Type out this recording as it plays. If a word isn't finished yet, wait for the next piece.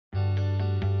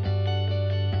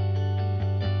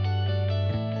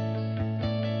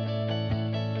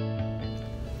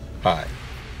Hi,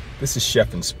 this is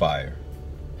Chef Inspire.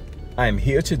 I am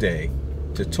here today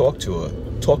to talk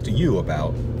to you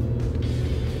about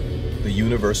the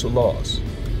universal laws.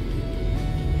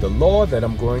 The law that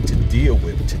I'm going to deal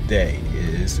with today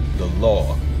is the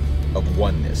law of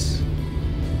oneness.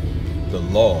 The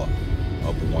law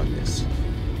of oneness.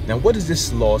 Now, what does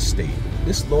this law state?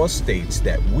 This law states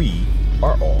that we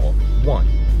are all one.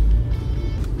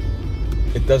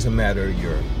 It doesn't matter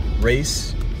your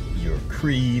race, your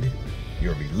creed,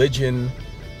 your religion,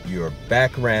 your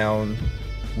background.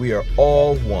 We are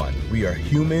all one. We are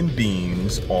human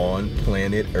beings on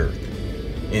planet Earth,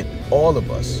 and all of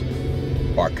us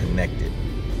are connected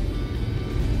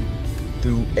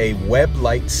through a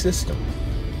web-like system,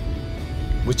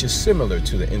 which is similar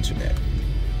to the internet,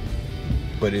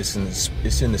 but it's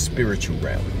in the spiritual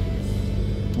realm.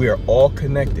 We are all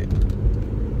connected.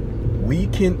 We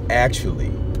can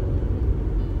actually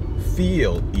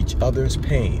feel each other's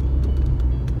pain.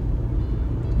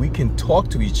 We can talk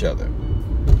to each other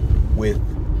with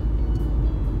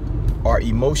our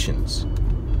emotions.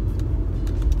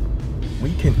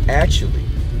 We can actually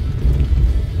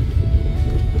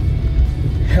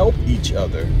help each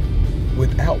other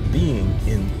without being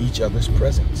in each other's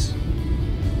presence.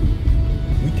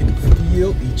 We can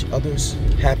feel each other's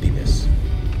happiness,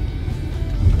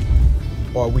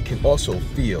 or we can also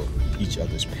feel each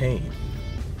other's pain.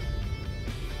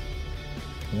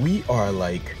 We are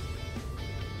like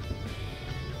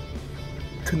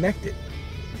connected.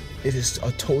 It is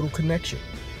a total connection.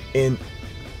 And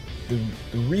the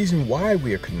reason why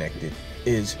we are connected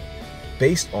is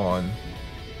based on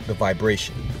the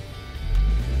vibration.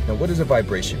 Now, what does a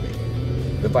vibration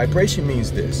mean? The vibration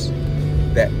means this,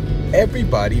 that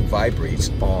everybody vibrates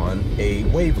on a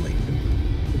wavelength.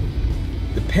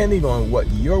 Depending on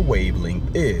what your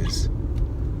wavelength is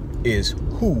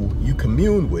who you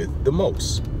commune with the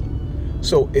most.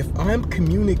 So if I'm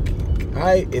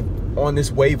if on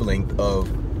this wavelength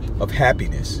of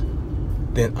happiness,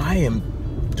 then I am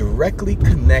directly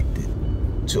connected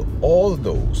to all of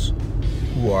those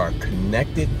who are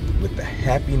connected with the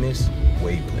happiness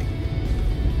wavelength.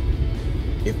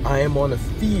 If I am on a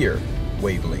fear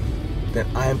wavelength, then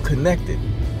I am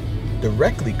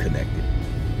directly connected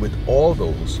with all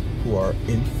those who are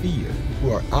in fear,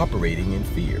 who are operating in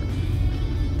fear.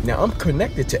 Now, I'm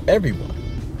connected to everyone,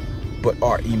 but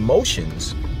our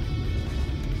emotions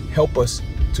help us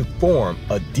to form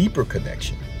a deeper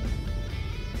connection.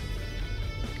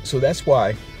 So that's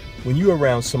why when you're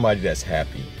around somebody that's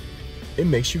happy, it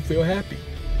makes you feel happy.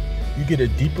 You get a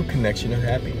deeper connection of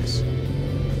happiness.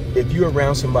 If you're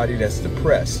around somebody that's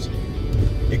depressed,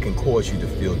 it can cause you to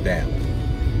feel down.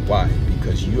 Why?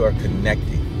 Because you are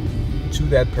connecting to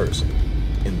that person,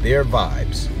 and their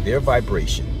vibes, their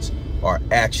vibrations are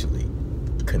actually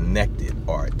connected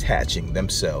or attaching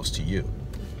themselves to you.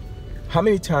 How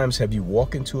many times have you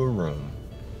walked into a room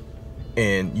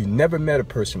and you never met a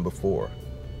person before,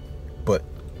 but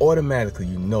automatically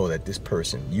you know that this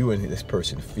person, you and this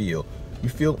person feel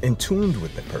in tune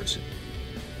with the person.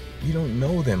 You don't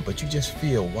know them, but you just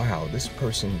feel, wow, this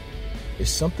person, is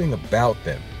something about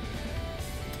them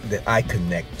that I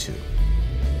connect to,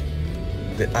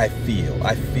 that I feel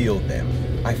them,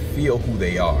 I feel who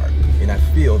they are, and I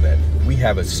feel that we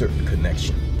have a certain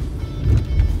connection.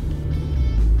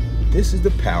 This is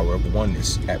the power of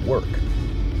oneness at work.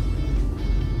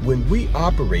 When we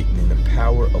operate in the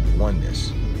power of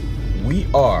oneness, we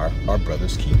are our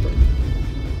brother's keeper.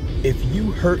 If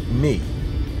you hurt me,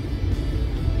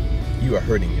 you are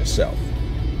hurting yourself.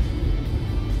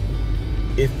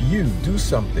 If you do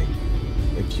something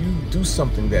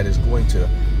that is going to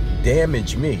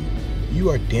damage me, you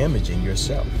are damaging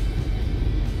yourself.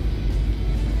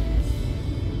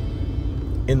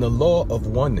 In the law of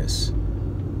oneness,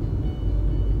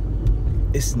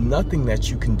 it's nothing that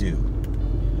you can do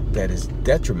that is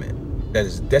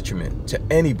detriment to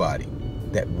anybody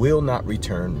that will not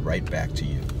return right back to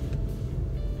you.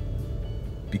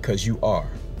 Because you are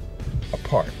a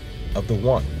part of the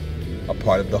one, a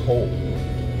part of the whole.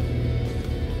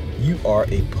 You are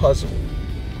a puzzle,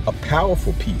 a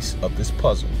powerful piece of this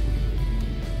puzzle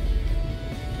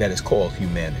that is called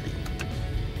humanity.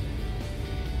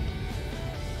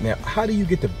 Now, how do you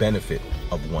get the benefit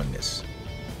of oneness?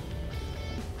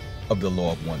 Of the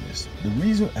law of oneness.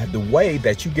 The way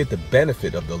that you get the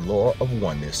benefit of the law of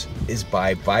oneness is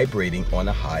by vibrating on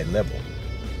a high level.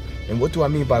 And what do I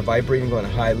mean by vibrating on a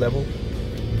high level?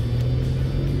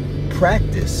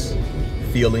 Practice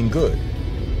feeling good.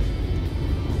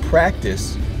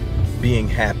 Practice being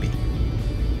happy.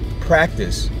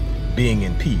 Practice being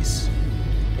in peace.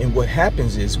 And what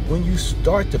happens is when you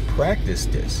start to practice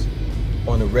this,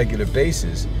 on a regular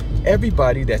basis,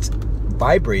 everybody that's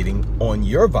vibrating on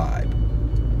your vibe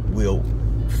will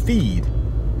feed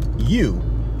you,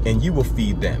 and you will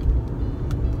feed them.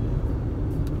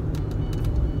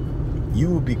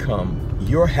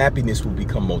 Your happiness will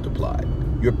become multiplied.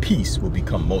 Your peace will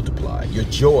become multiplied. Your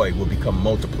joy will become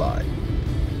multiplied.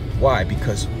 Why?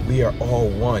 Because we are all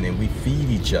one and we feed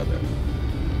each other.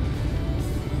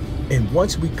 And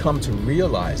once we come to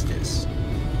realize this,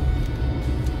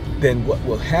 then what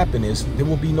will happen is there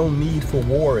will be no need for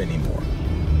war anymore.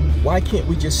 Why can't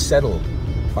we just settle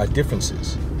our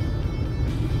differences?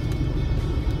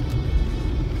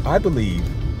 I believe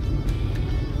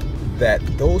that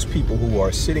those people who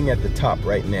are sitting at the top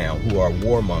right now, who are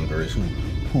warmongers,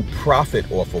 who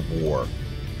profit off of war,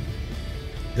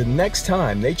 the next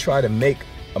time they try to make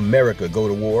America go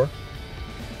to war,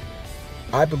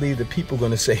 I believe that people are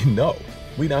going to say, no,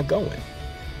 we're not going.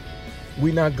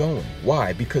 We're not going.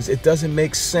 Why? Because it doesn't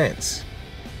make sense.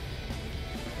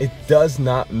 It does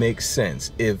not make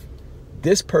sense. If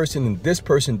this person and this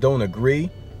person don't agree,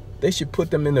 they should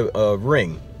put them in a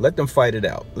ring. Let them fight it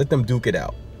out. Let them duke it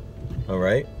out. All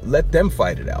right? Let them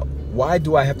fight it out. Why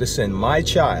do I have to send my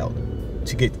child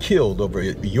to get killed over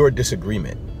your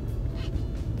disagreement?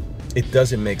 It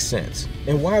doesn't make sense.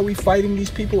 And why are we fighting these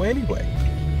people anyway?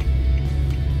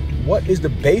 What is the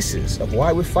basis of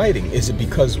why we're fighting? Is it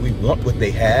because we want what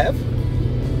they have?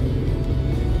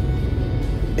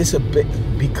 It's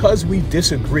because we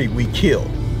disagree, we kill.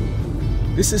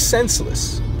 This is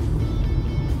senseless.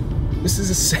 This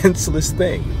is a senseless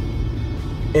thing.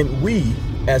 And we,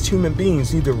 as human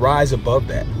beings, need to rise above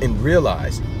that and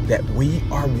realize that we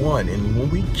are one. And when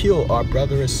we kill our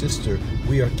brother or sister,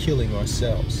 we are killing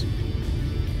ourselves.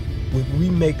 When we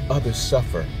make others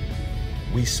suffer,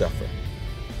 we suffer.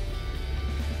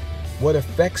 What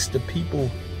affects the people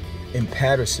in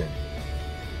Patterson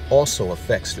also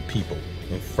affects the people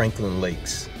in Franklin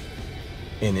Lakes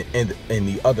and in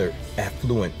the other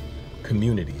affluent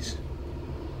communities.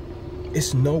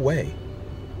 It's no way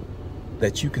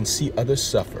that you can see others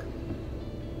suffer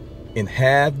and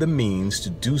have the means to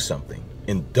do something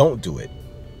and don't do it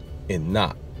and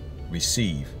not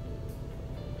receive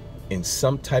in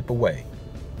some type of way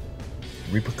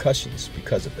repercussions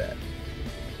because of that.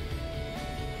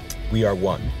 We are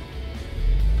one.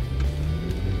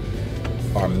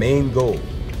 Our main goal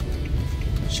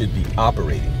should be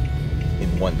operating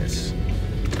in oneness,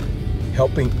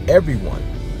 helping everyone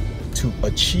to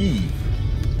achieve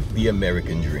the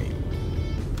American dream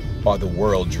or the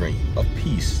world dream of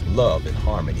peace, love, and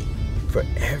harmony for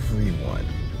everyone.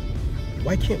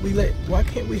 Why can't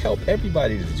we help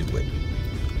everybody to do it?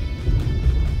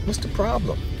 What's the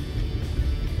problem?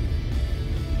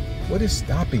 What is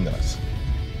stopping us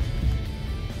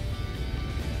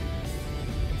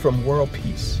from world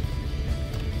peace?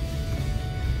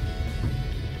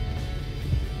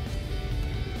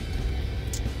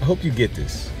 I hope you get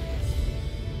this.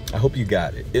 I hope you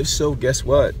got it. If so, guess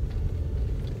what?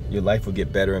 Your life will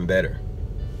get better and better.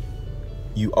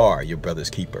 You are your brother's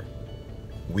keeper.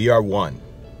 We are one.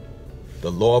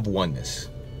 The law of oneness.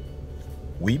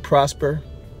 We prosper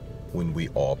when we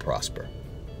all prosper.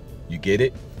 You get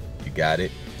it? You got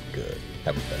it? Good.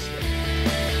 Have a blessed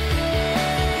day.